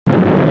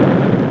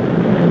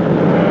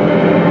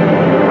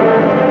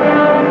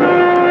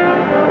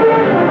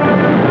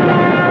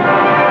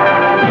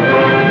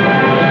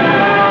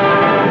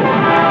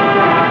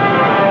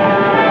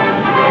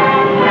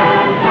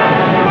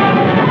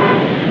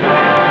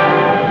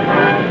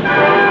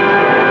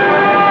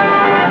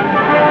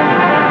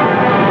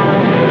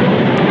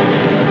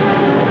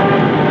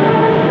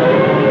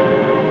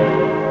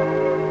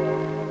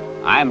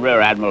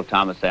Admiral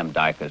Thomas M.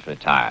 Dykers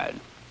retired.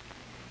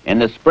 In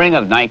the spring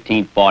of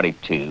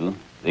 1942,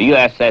 the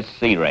USS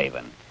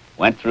Searaven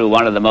went through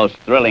one of the most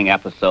thrilling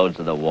episodes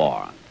of the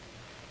war.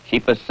 She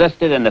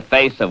persisted in the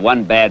face of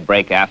one bad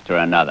break after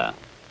another.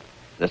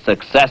 The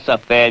success or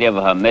failure of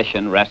her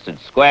mission rested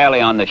squarely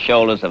on the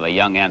shoulders of a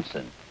young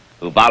ensign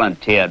who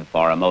volunteered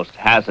for a most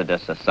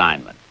hazardous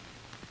assignment.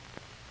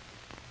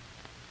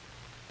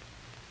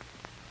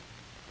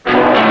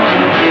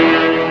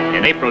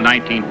 In April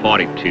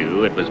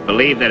 1942, it was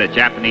believed that a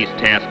Japanese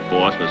task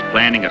force was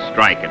planning a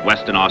strike at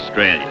Western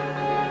Australia.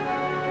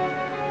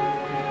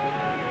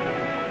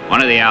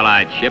 One of the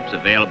Allied ships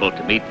available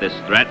to meet this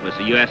threat was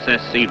the USS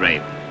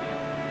Searaven.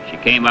 She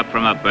came up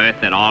from her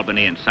berth at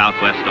Albany in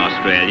southwest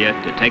Australia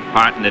to take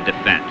part in the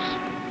defense.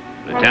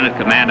 Lieutenant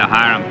Commander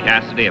Hiram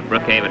Cassidy of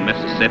Brookhaven,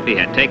 Mississippi,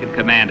 had taken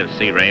command of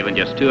Searaven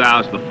just 2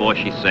 hours before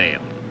she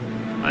sailed.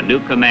 A new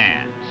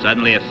command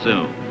suddenly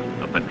assumed,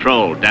 a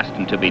patrol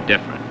destined to be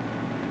different.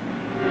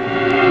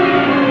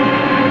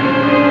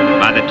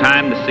 By the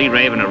time the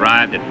Searaven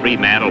arrived at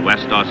Fremantle,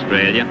 West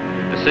Australia,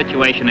 the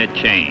situation had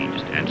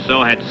changed, and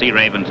so had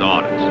Searaven's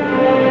orders.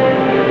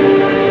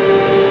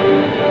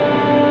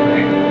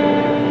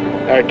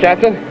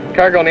 Captain,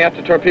 cargo in the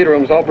after torpedo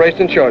room is all braced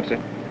and short, sir.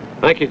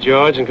 Thank you,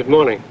 George, and good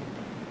morning.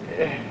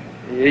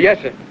 Yes,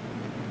 sir.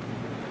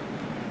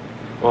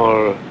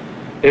 Or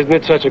isn't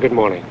it such a good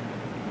morning?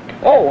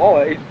 Oh,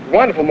 it's a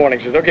wonderful morning,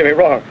 sir. Don't get me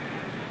wrong.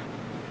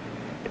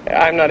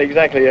 I'm not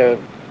exactly a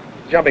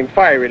jumping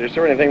fire eater,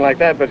 sir, or anything like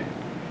that, but...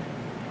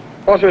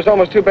 Oh, sir, it's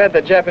almost too bad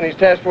that Japanese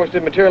task force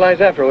didn't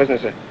materialize after all, isn't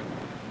it, sir?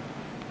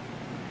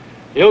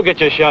 You'll get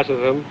your shots at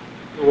them.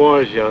 The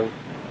war is young.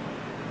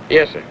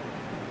 Yes, sir.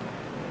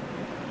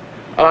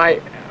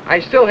 I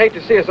still hate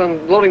to see us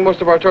unloading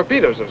most of our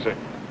torpedoes, though, sir.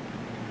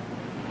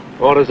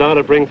 Orders are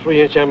to bring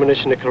 3-inch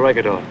ammunition to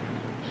Corregidor.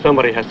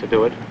 Somebody has to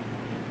do it.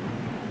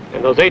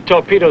 And those 8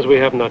 torpedoes we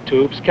have in our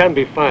tubes can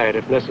be fired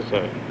if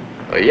necessary.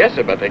 Oh, yes,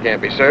 sir, but they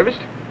can't be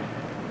serviced.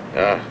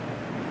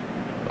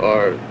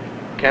 Or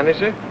can they,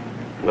 sir?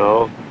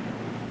 No.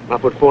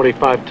 Not with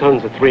 45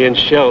 tons of 3-inch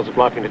shells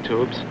blocking the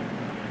tubes.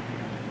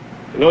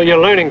 You know, you're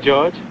learning,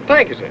 George.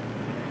 Thank you, sir.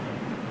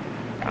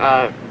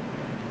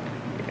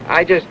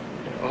 I just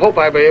hope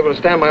I'll be able to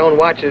stand my own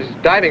watch as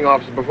diving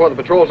officer before the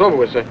patrol's over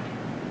with, sir.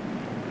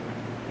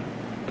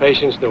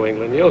 Patience, New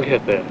England. You'll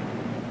get there.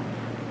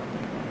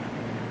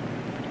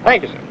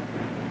 Thank you, sir.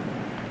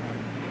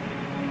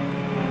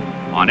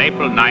 On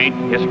April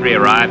 9th, history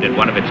arrived at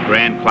one of its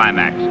grand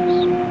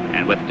climaxes,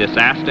 and with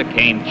disaster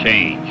came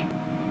change.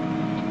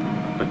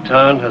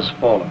 Bataan has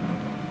fallen.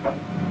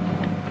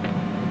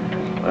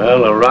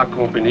 Well, Iraq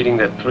won't be needing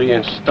that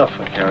 3-inch stuff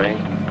we're carrying.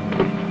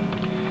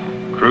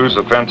 Cruise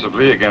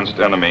offensively against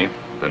enemy,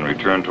 then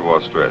return to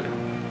Australia.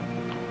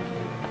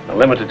 A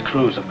limited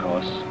cruise, of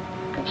course,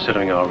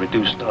 considering our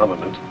reduced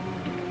armament.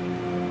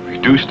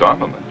 Reduced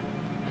armament?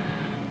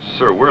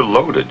 Sir, we're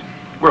loaded.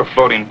 We're a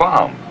floating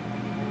bomb.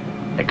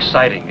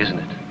 Exciting, isn't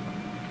it?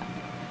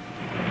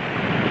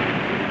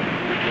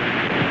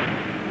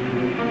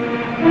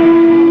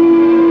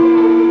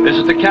 This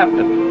is the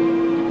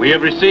captain. We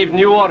have received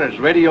new orders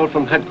radioed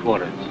from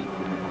headquarters.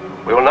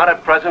 We will not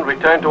at present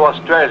return to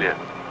Australia.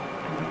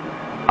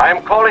 I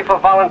am calling for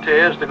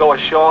volunteers to go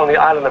ashore on the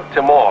island of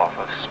Timor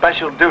for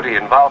special duty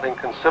involving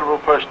considerable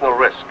personal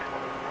risk.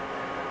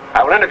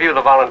 I will interview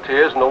the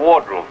volunteers in the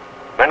wardroom.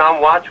 Men on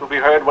watch will be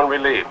heard when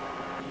relieved.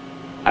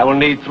 I will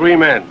need 3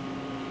 men.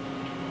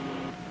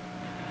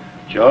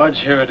 George,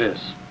 here it is.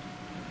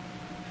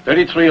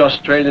 33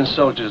 Australian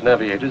soldiers and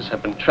aviators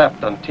have been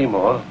trapped on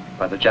Timor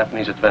by the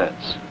Japanese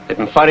advance. They've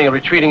been fighting a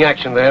retreating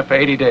action there for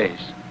 80 days.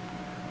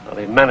 Now,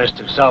 they've managed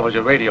to salvage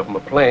a radio from a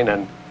plane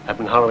and have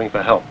been hollering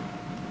for help.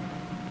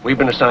 We've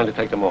been assigned to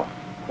take them off.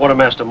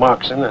 Quartermaster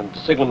Markson and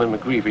Signalman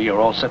McGreevy are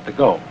all set to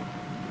go.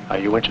 Are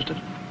you interested?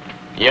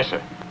 Yes,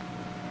 sir.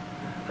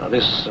 Now,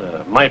 this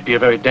might be a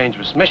very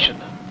dangerous mission.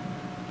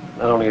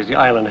 Not only is the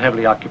island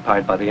heavily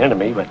occupied by the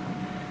enemy, but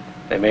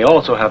they may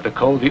also have the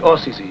code the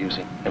Aussies are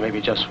using. They may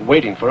be just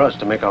waiting for us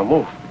to make our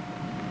move.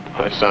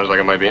 Well, that sounds like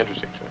it might be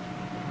interesting, sir.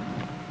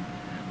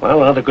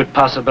 Well, another good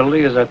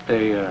possibility is that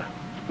they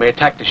may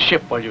attack the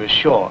ship while you're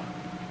ashore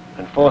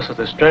and force us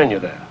to strand you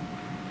there.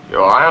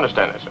 Oh, I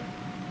understand that, sir.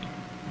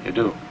 You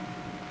do?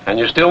 And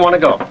you still want to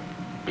go?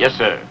 Yes,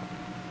 sir.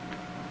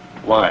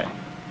 Why?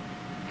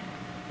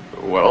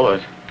 Well,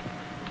 there's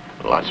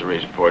lots of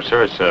reason for it,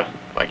 sir. It's,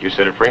 like you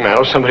said at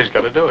Fremantle, somebody's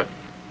got to do it.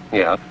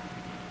 Yeah.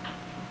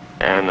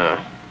 And,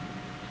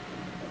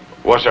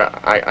 well, sir,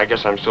 I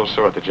guess I'm still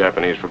sore at the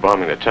Japanese for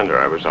bombing the tender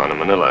I was on in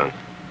Manila and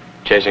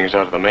chasing us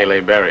out of the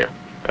Malay barrier.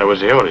 That was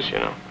the orders, you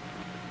know.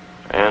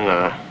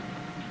 And,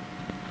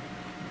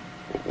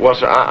 well,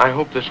 sir, I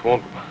hope this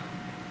won't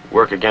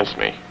work against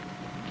me.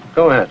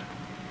 Go ahead.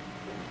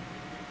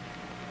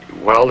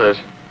 Well, there's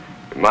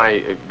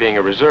my being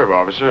a reserve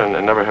officer and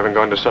never having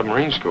gone to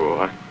submarine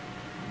school.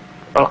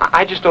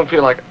 I just don't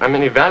feel like I'm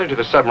any value to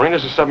the submarine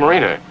as a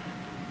submariner.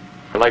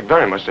 I'd like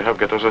very much to help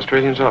get those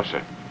Australians off,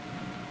 sir.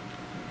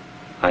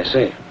 I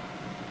see.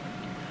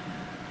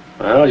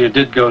 Well, you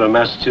did go to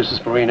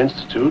Massachusetts Marine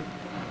Institute,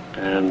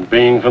 and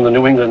being from the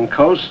New England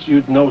coast,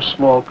 you'd know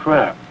small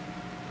craft.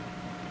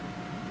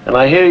 And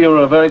I hear you're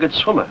a very good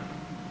swimmer.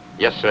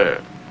 Yes,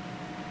 sir.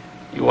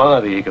 You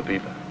are the Eager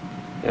Beaver.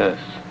 Yes.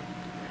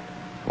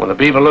 When the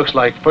Beaver looks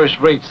like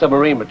first-rate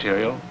submarine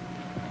material,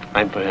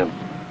 I'm for him.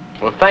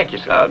 Well, thank you,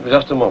 sir.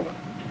 Just a moment.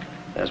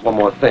 There's one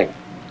more thing.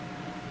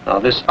 Now,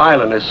 this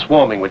island is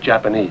swarming with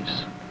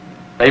Japanese.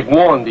 They've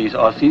warned these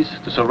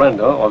Aussies to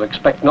surrender or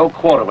expect no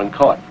quarter when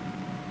caught.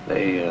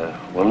 They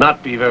will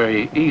not be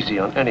very easy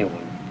on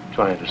anyone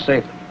trying to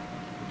save them.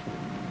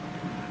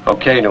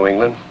 Okay, New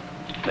England.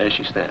 There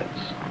she stands.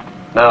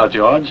 Now,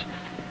 George,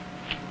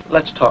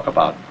 let's talk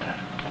about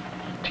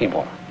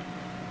Timor.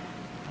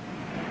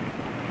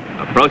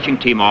 Approaching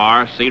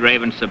Timor,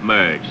 Searaven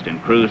submerged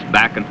and cruised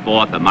back and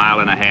forth 1.5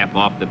 miles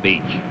off the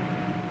beach.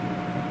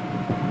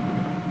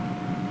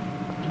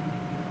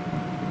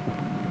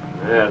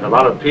 There's a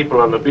lot of people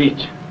on the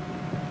beach.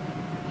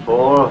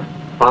 4,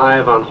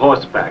 5 on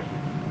horseback.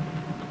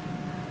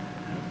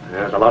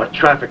 There's a lot of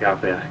traffic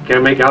out there.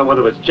 Can't make out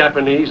whether it's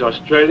Japanese,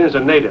 Australians, or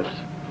natives.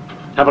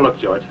 Have a look,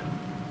 George.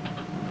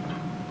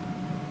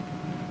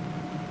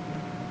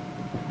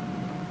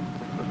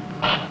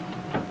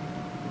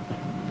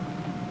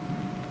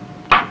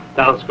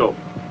 Downscope.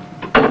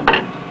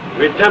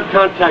 We attempt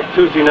contact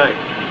Tuesday night.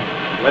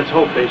 Let's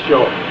hope they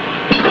show up.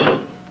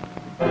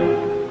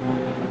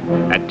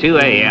 At 2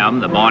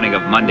 a.m., the morning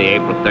of Monday,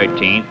 April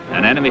 13th,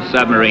 an enemy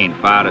submarine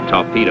fired a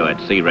torpedo at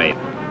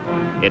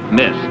Searaven. It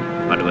missed,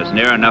 but it was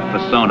near enough for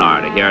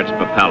sonar to hear its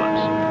propellers.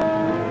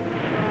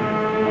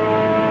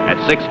 At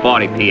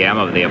 6:40 p.m.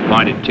 of the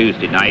appointed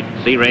Tuesday night,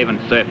 Searaven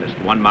surfaced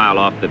 1 mile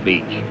off the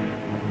beach.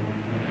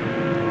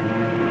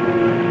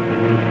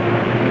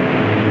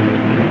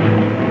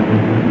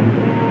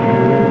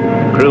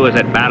 The crew was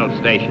at battle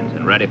stations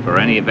and ready for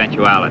any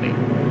eventuality.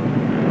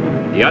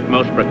 The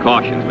utmost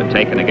precautions were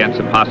taken against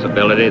the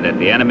possibility that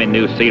the enemy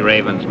knew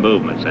Searaven's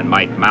movements and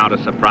might mount a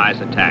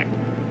surprise attack.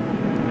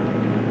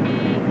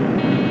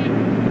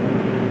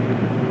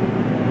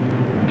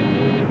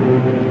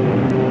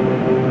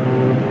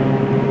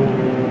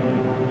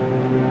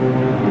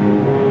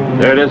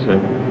 There it is, sir.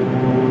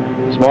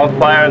 Small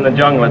fire in the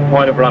jungle at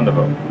point of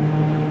rendezvous.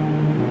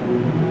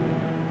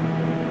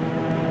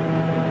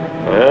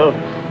 Well,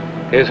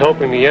 here's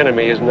hoping the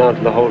enemy isn't out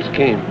to the whole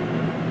scheme.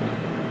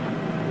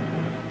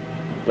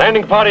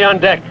 Landing party on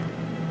deck.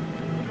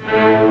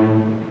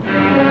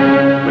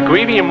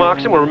 McGreevy and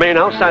Markson will remain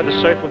outside the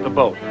surf with the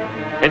boat.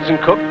 Ensign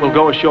Cook will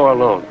go ashore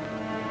alone.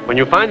 When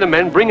you find the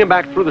men, bring them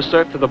back through the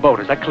surf to the boat.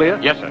 Is that clear?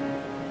 Yes, sir.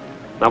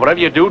 Now, whatever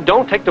you do,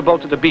 don't take the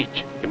boat to the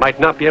beach. You might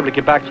not be able to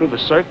get back through the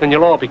surf, and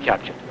you'll all be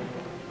captured.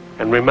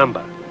 And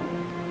remember,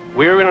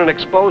 we're in an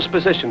exposed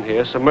position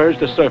here, submerged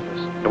to surface,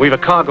 and we've a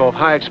cargo of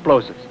high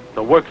explosives.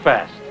 So work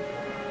fast.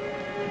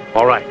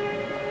 All right.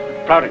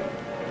 Prouty.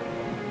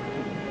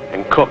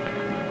 And Cook,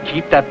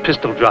 keep that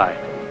pistol dry.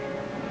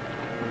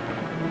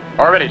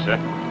 All ready, sir.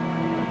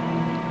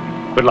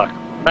 Good luck.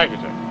 Thank you,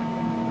 sir.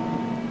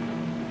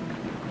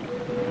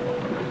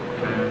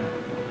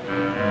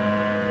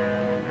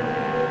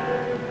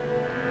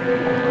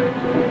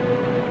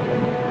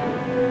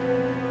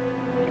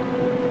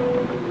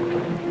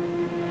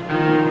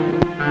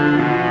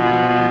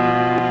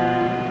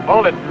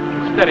 Hold it.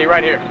 Steady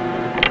right here.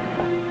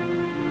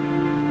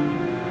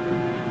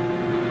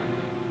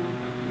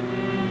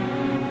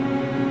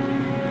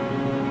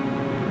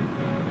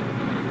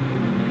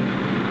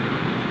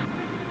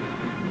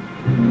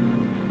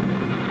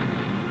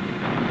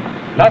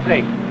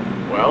 Nothing.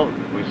 Well,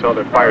 we saw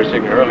their fire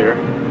signal earlier.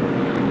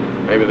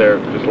 Maybe they're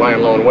just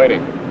lying low and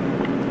waiting.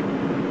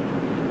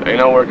 They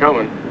know we're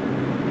coming.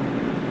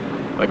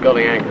 Like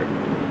building anchor.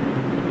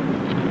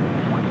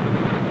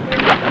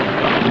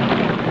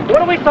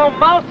 What are we so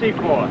mousy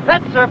for?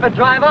 That surfer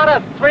drive out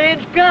a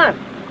 3-inch gun.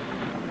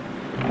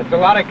 It's a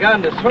lot of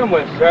gun to swim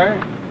with, sir.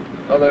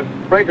 Oh, the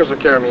breakers will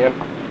carry me in.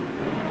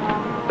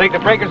 Think the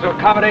breakers will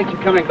accommodate you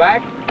coming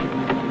back?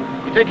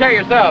 You take care of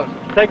yourselves.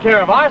 Take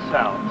care of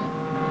ourselves.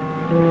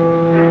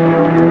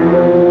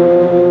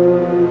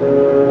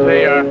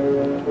 Say,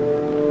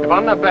 if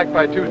I'm not back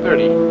by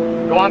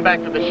 2:30, go on back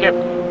to the ship.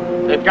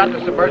 They've got to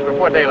submerge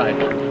before daylight.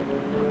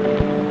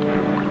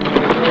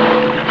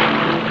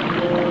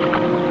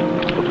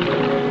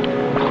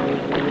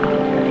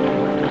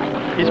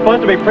 He's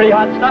supposed to be pretty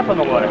hot stuff in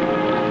the water.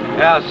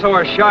 Yeah, so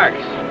are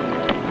sharks.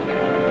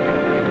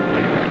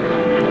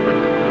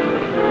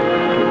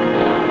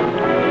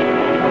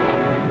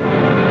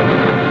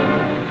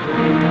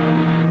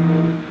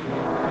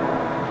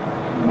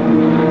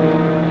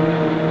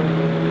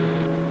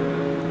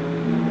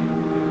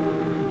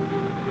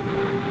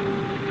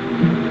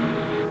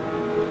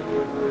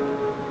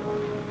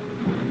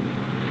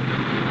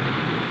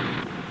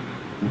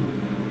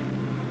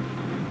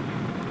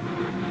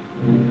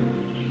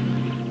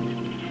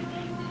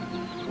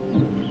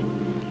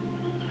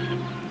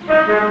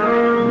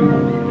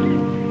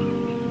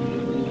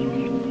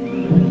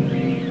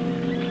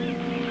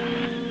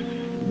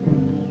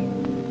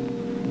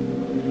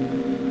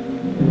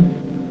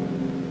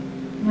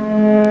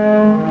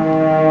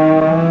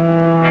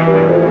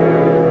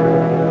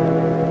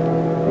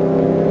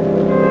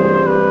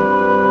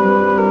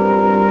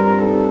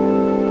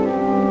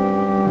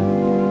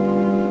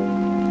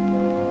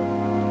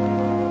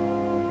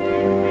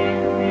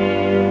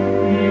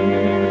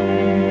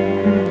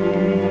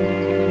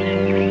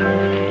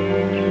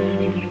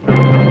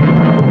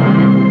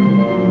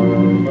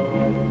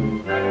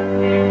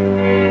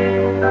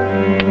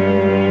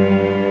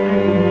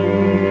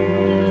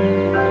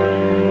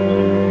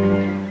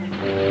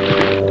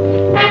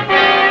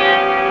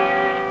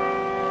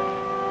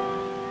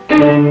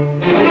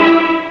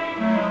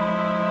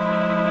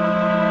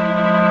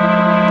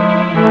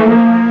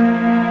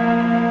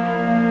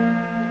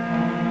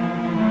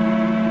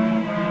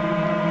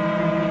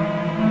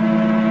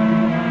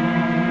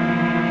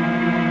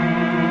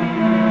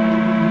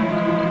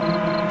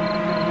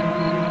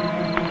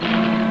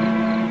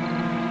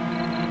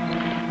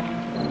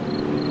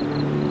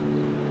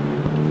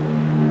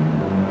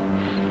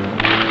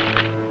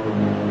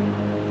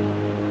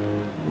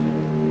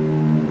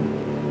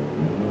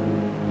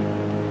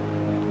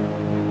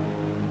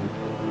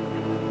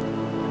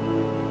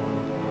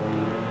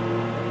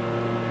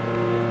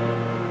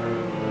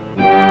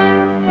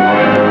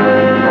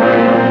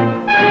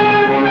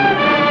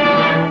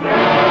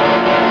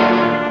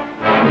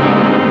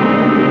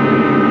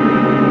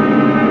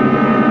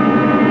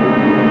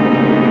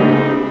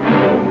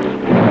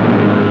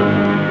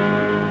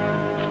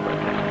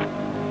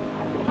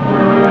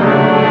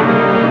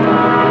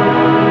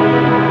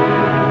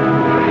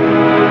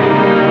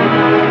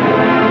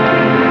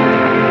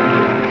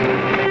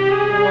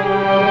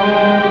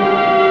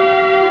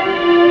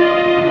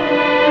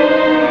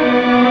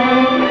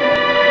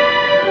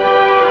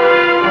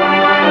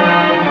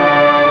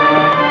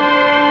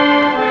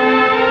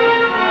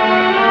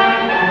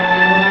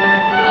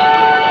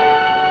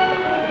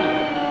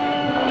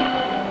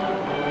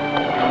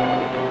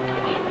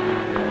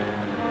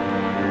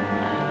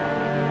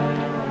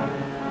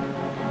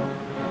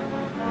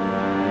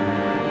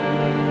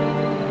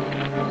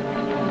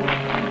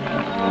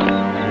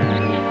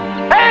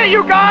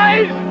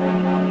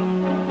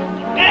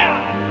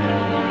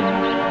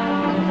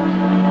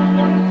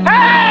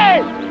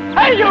 Hey!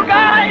 Hey, you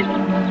guys!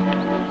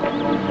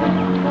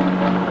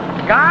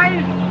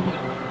 Guys?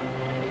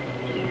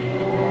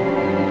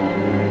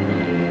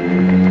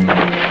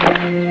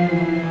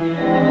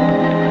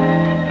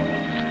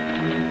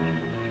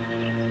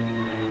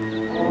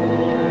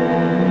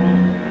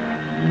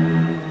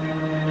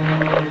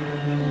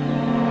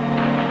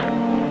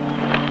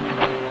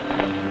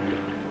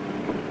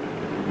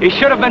 He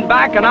should have been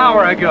back an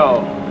hour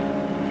ago.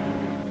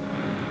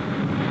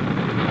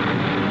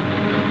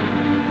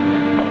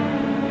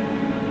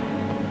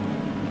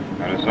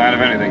 Not a sign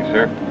of anything,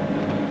 sir.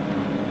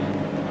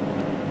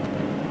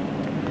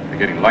 They're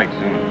getting light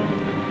soon.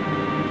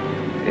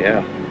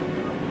 Yeah.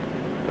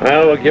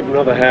 Well, we'll give him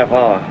another half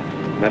hour.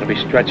 That'll be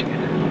stretching it.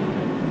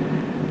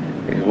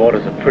 These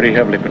waters are pretty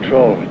heavily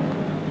patrolled.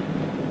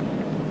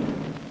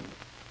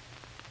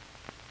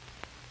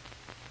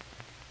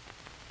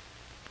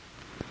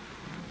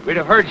 We'd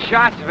have heard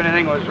shots if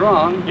anything was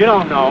wrong. You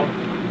don't know.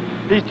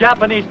 These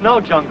Japanese know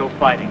jungle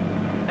fighting.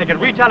 They could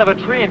reach out of a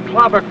tree and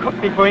clobber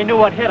Cook before he knew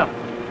what hit him.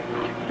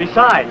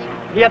 Besides,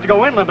 he had to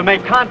go inland to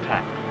make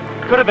contact.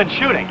 Could have been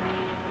shooting.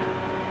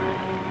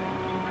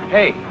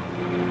 Hey.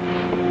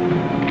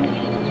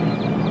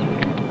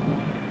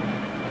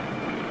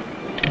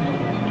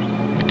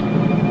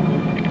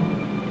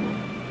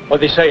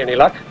 What'd he say? Any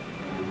luck?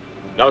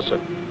 No, sir.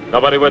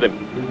 Nobody with him.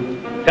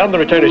 Tell him to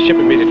return to ship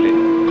immediately.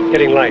 It's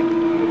getting light.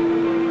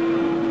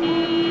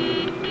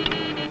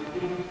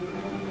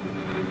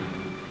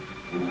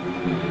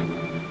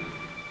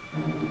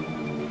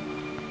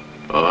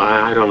 Well,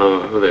 I don't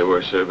know who they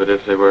were, sir, but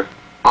if they were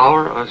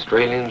our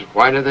Australians,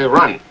 why did they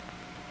run?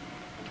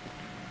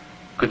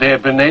 Could they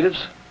have been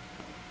natives?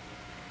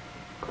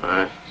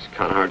 It's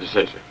kind of hard to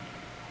say, sir.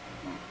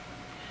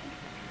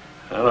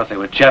 I don't know if they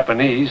were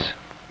Japanese.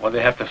 What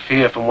they have to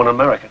fear from one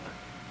American.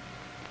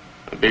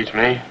 It beats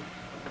me.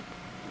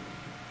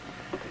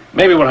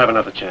 Maybe we'll have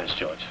another chance,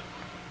 George.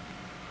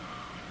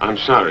 I'm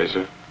sorry,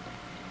 sir.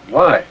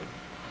 Why?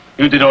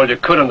 You did all you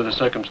could under the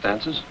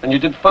circumstances, and you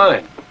did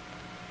fine.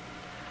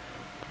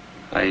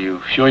 Are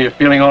you sure you're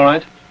feeling all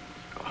right?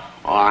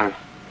 Oh, I'm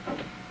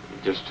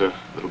just a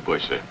little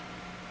bush, sir.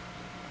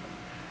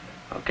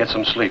 I'll get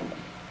some sleep.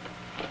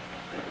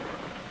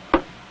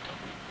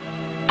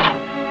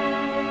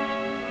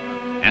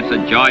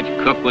 Ensign George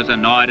Cook was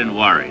annoyed and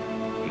worried.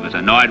 He was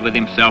annoyed with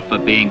himself for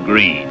being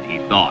green, he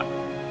thought.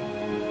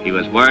 He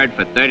was worried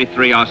for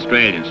 33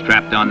 Australians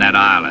trapped on that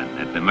island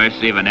at the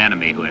mercy of an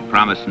enemy who had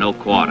promised no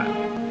quarter.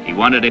 He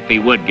wondered if he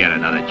would get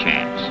another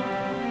chance.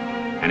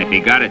 And if he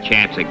got a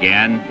chance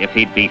again, if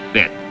he'd be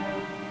fit.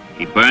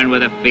 He burned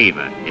with a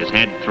fever, his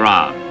head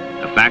throbbed,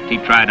 a fact he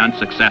tried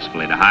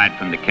unsuccessfully to hide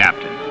from the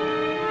captain.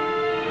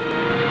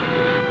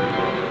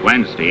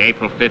 Wednesday,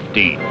 April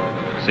 15th.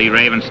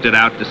 Searaven stood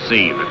out to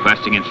sea,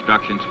 requesting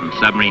instructions from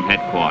submarine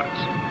headquarters.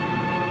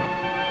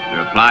 The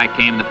reply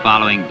came the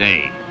following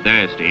day,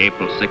 Thursday,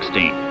 April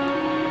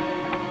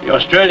 16th. The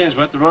Australians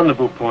were at the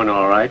rendezvous point,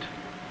 all right.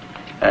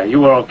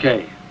 You were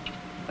okay.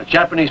 A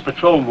Japanese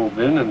patrol moved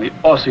in, and the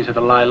Aussies had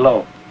to lie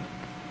low.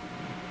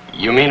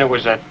 You mean it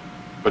was that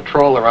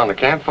patrol around the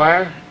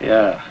campfire?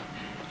 Yeah.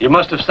 You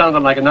must have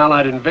sounded like an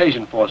Allied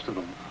invasion force to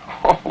them.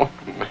 Oh,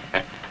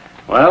 man.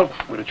 Well,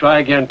 we're to try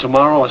again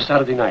tomorrow or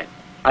Saturday night.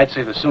 I'd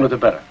say the sooner the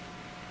better.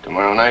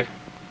 Tomorrow night?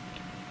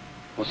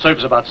 We'll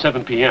surface about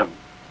 7 p.m.,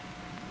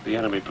 the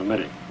enemy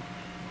permitting.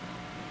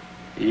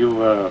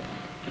 You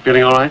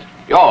feeling all right?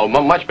 Oh,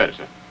 much better,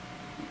 sir.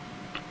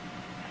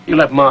 You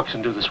let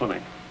Markson do the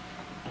swimming.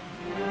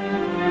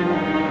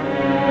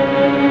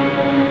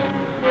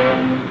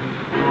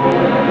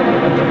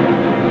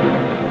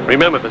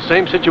 Remember, the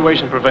same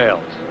situation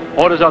prevails.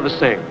 Orders are the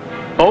same.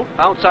 Boat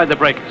outside the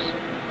breakers.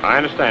 I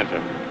understand,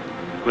 sir.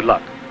 Good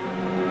luck.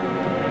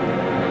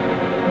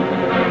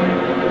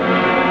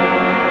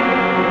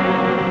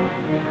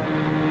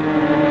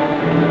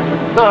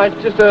 No,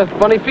 it's just a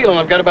funny feeling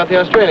I've got about the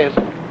Australians.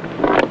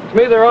 To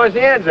me, they're always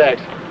the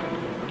Anzacs.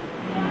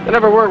 There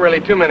never were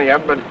really too many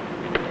of them,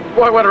 but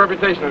boy, what a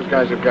reputation those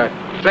guys have got.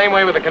 Same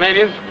way with the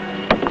Canadians,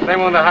 same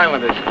way with the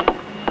Highlanders.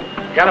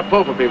 Got a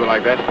pull for people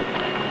like that.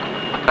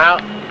 Now,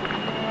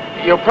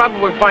 you'll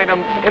probably find them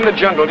in the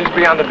jungle just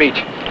beyond the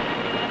beach.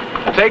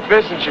 Take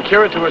this and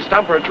secure it to a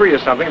stump or a tree or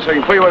something so you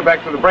can pull your way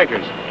back through the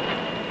breakers.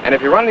 And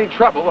if you run any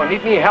trouble or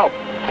need any help,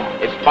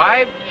 it's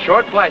 5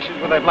 short flashes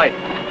with that light.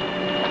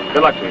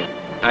 Good luck to you.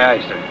 Aye,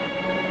 aye,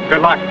 sir.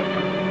 Good luck.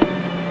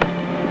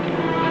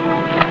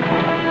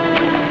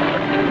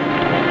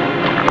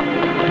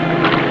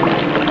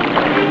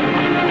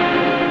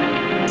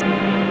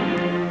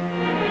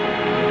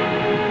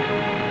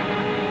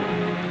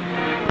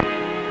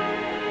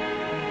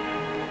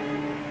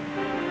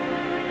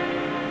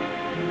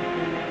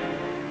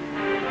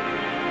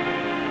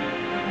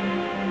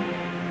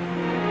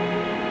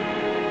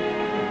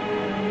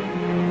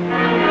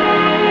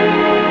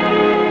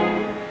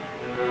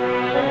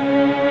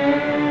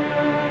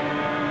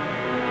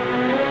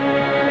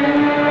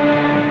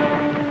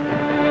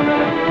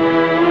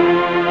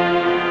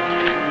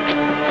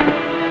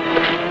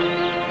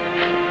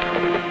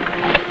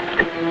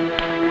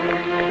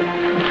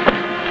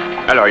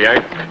 Hello,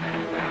 Yank.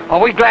 Oh,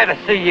 we're glad to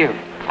see you.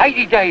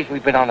 80 days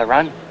we've been on the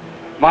run.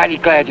 Mighty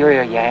glad you're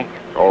here, Yank.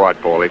 All right,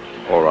 Paulie.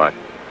 All right.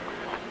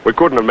 We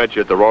couldn't have met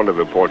you at the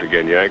rendezvous point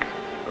again, Yank.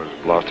 Those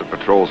blasted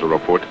patrols are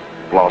afoot.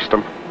 Blast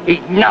them.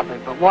 Eat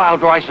nothing but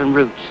wild rice and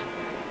roots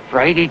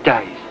for 80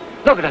 days.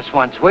 Look at us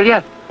once, will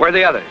you? Where are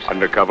the others?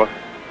 Undercover.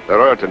 They're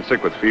hurt and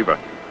sick with fever.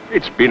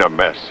 It's been a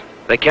mess.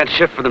 They can't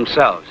shift for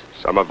themselves.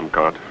 Some of them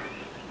can't.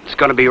 It's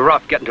going to be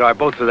rough getting to our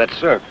boat through that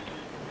surf.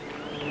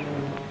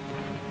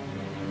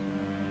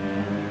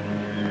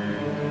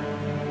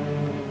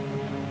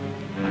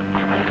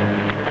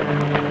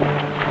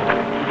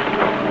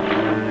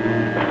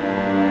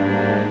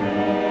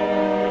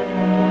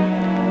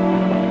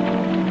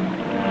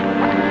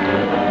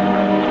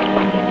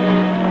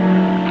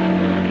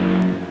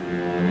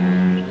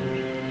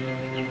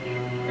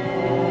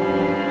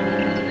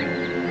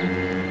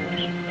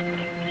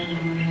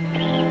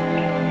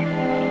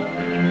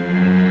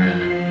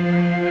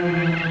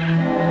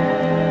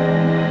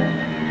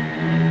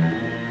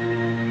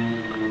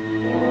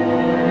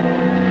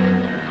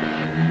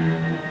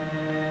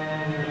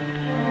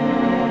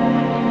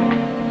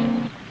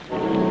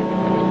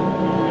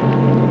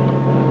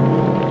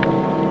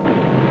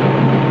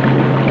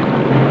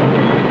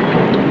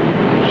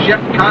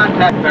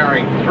 Contact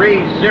bearing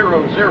 300.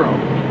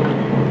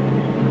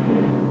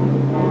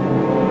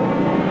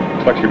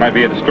 Looks like she might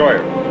be a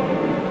destroyer.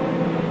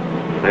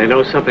 They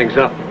know something's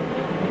up.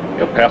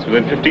 He'll pass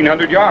within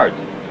 1,500 yards.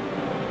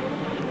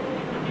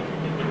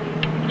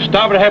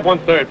 Starboard ahead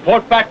 1/3.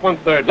 Port back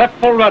 1/3. Left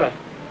full rudder.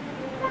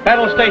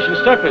 Battle station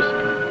surface.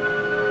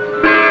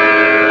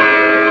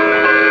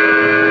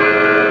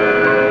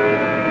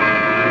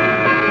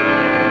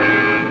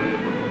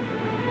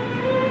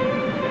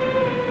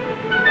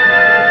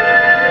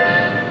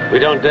 We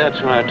don't dare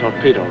try a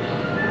torpedo.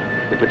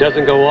 If it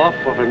doesn't go off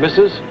or if it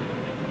misses,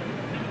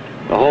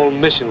 the whole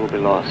mission will be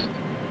lost.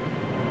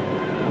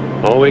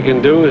 All we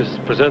can do is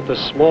present the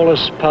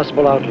smallest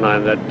possible outline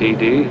of that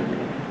DD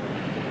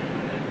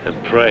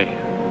and pray.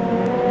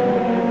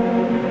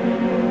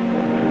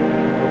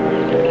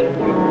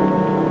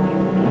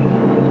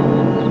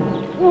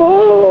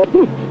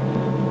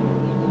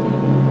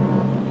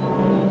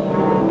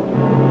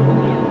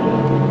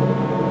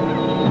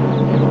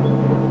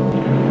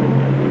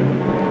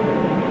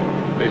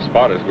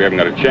 Spot us, we haven't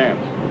got a chance.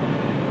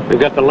 We've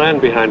got the land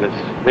behind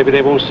us. Maybe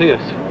they won't see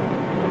us.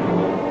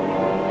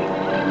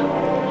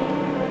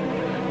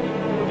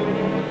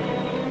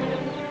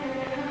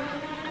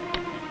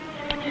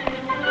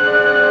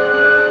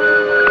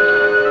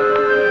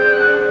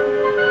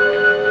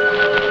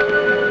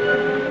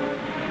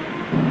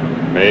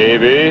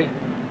 Maybe.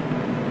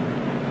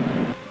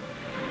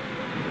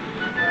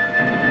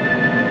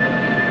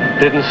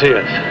 Didn't see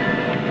us.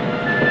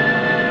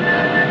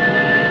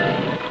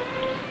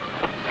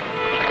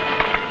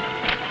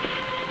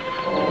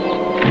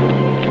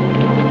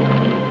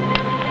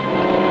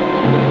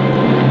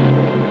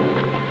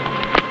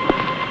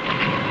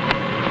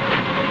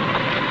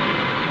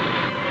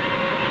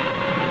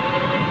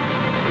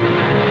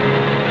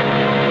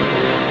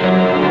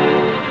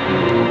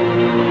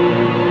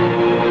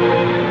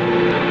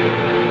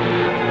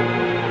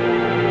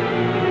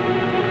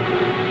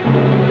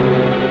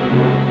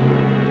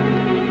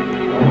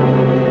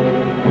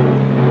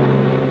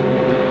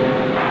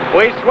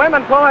 We swim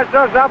and pull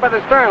ourselves out by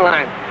the stern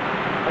line.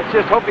 Let's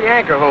just hope the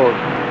anchor holds.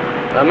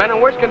 The men in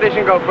worst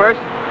condition go first.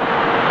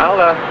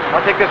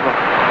 I'll take this one.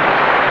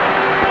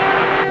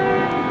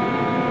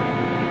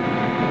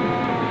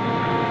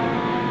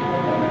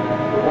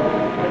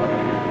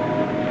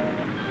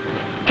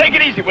 Take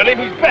it easy with him,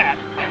 he's bad.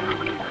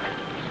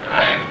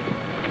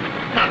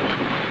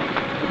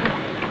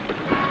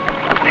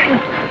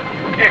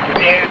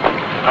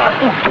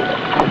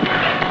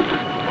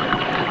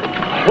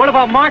 What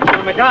about Martin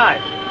and the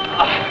guys?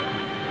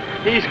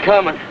 He's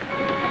coming.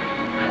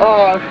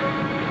 Oh,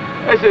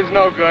 this is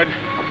no good.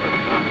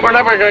 We're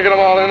never gonna get them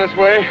all in this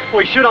way.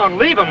 We should on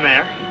leave them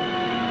there.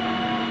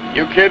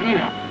 You kidding?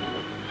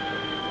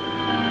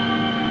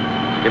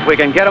 If we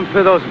can get them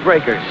through those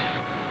breakers.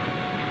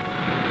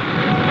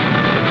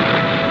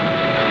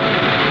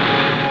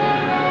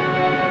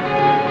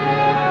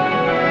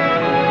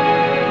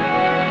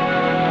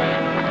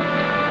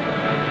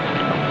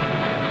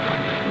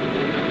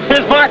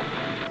 Here's Martin.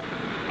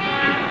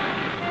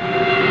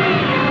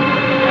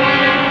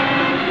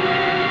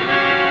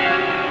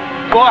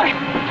 Boy,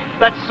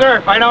 that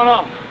surf, I don't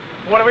know.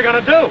 What are we gonna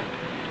do?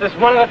 This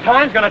one at a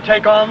time's gonna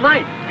take all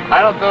night.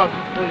 I don't know if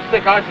these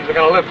thick ices are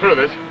gonna live through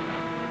this.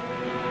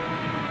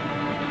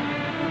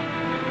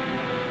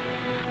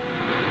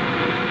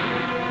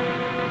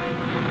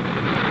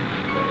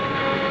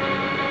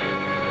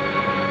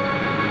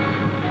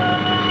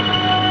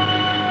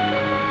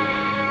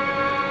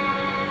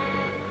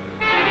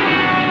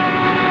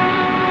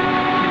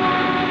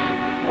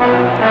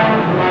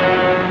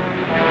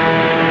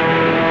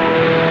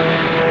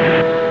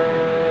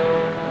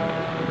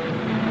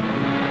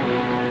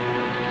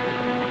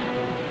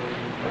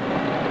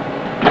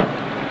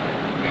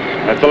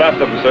 That's the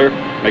last of them, sir.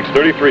 Makes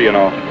 33 in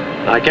all.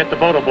 Now, get the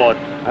boat aboard.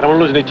 I don't want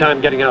to lose any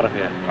time getting out of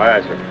here. Aye,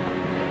 aye, sir.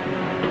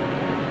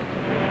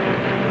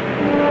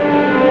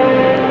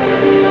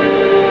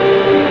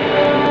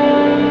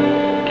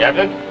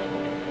 Captain?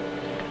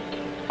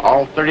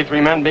 All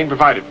 33 men being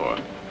provided for.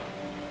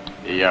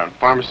 The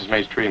pharmacist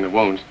makes treating the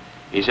wounds.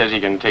 He says he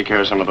can take care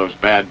of some of those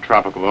bad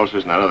tropical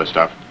ulcers and that other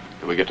stuff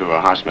till we get to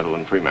a hospital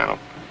in Fremantle.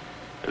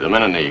 The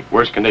men in the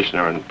worst condition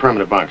are in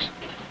permanent bunks.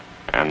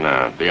 And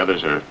the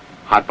others are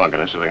hot bunking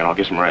us so they can all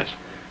get some rest.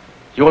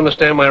 Do you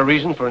understand my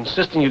reason for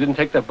insisting you didn't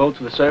take that boat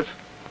to the surf?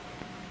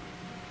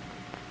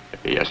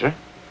 Yes, sir.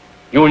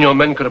 You and your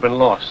men could have been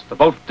lost. The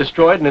boat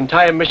destroyed, an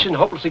entire mission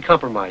hopelessly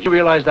compromised. You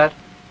realize that?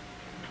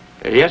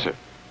 Yes, sir.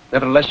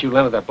 Nevertheless, you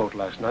landed that boat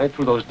last night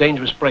through those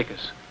dangerous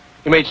breakers.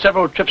 You made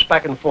several trips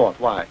back and forth.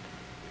 Why?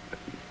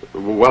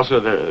 Well,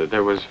 sir,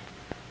 there was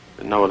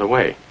no other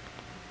way.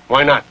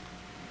 Why not?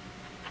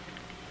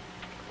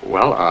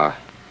 Well,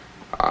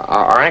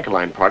 our anchor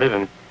line parted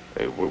and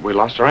we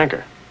lost our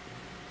anchor.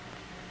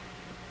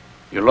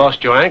 You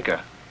lost your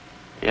anchor?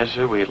 Yes,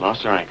 sir, we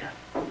lost our anchor.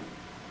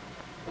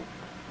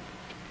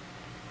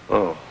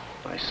 Oh,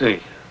 I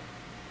see.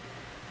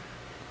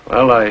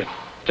 Well, I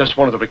just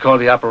wanted to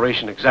record the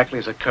operation exactly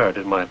as occurred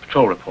in my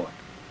patrol report.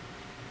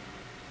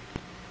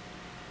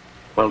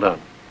 Well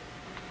done.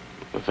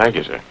 Well, thank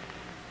you, sir.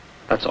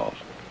 That's all.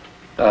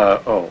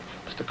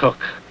 Mr. Cook.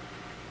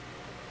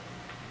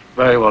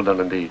 Very well done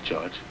indeed,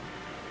 George.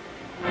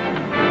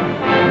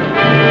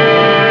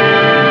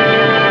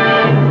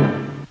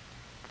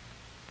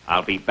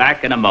 I'll be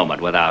back in a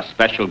moment with our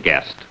special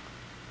guest.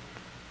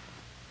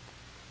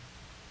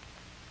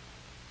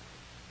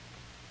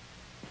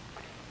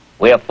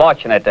 We are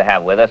fortunate to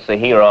have with us the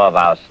hero of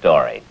our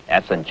story,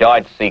 Ensign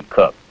George C.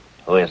 Cook,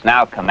 who is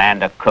now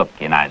Commander Cook,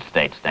 United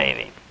States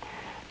Navy.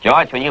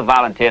 George, when you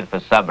volunteered for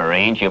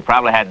submarines, you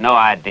probably had no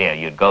idea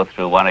you'd go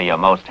through one of your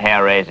most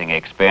hair-raising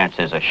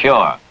experiences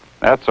ashore.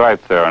 That's right,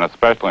 sir, and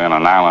especially on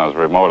an island as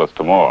remote as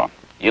Timor.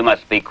 You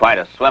must be quite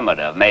a swimmer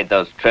to have made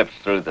those trips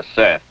through the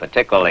surf,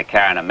 particularly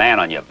carrying a man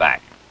on your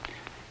back.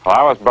 Well,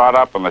 I was brought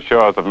up on the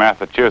shores of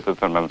Massachusetts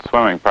and been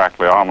swimming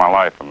practically all my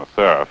life in the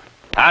surf.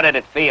 How did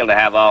it feel to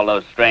have all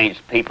those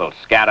strange people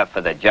scatter for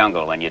the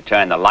jungle when you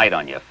turned the light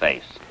on your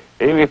face?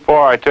 Even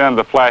before I turned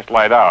the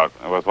flashlight out,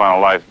 it was one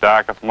of life's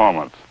darkest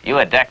moments. You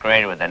were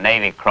decorated with the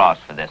Navy Cross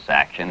for this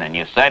action, and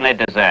you certainly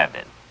deserved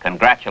it.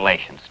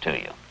 Congratulations to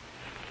you.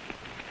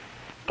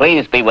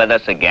 Please be with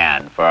us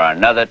again for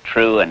another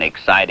true and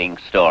exciting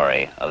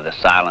story of the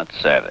silent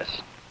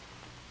service.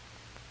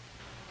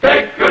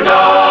 Take her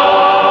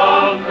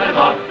down and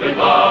softly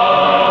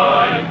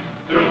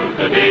glide through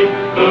the deep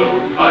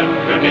blue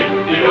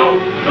underneath the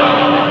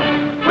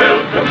ocean.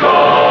 We'll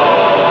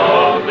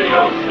control the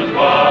oceans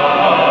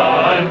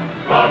wide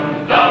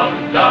from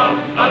down,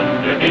 down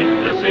underneath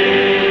the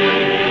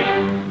sea.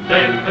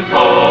 Safe and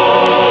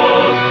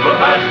close we'll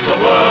pass the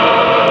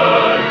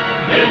word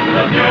in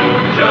the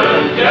future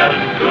yet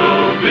to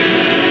be.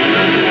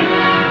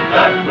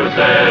 That we're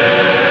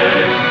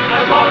safe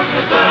as long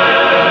as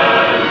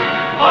there's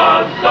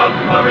a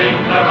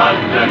submarine there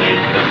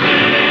underneath the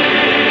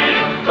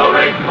sea. So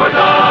rig for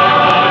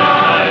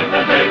dive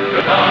and take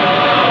her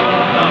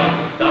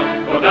down,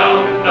 down, go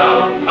down,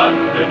 down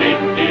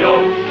underneath the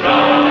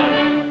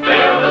ocean.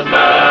 Fearless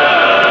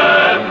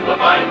men will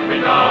find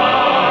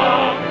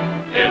renown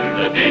in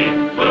the deep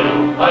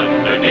blue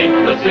underneath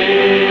the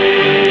sea.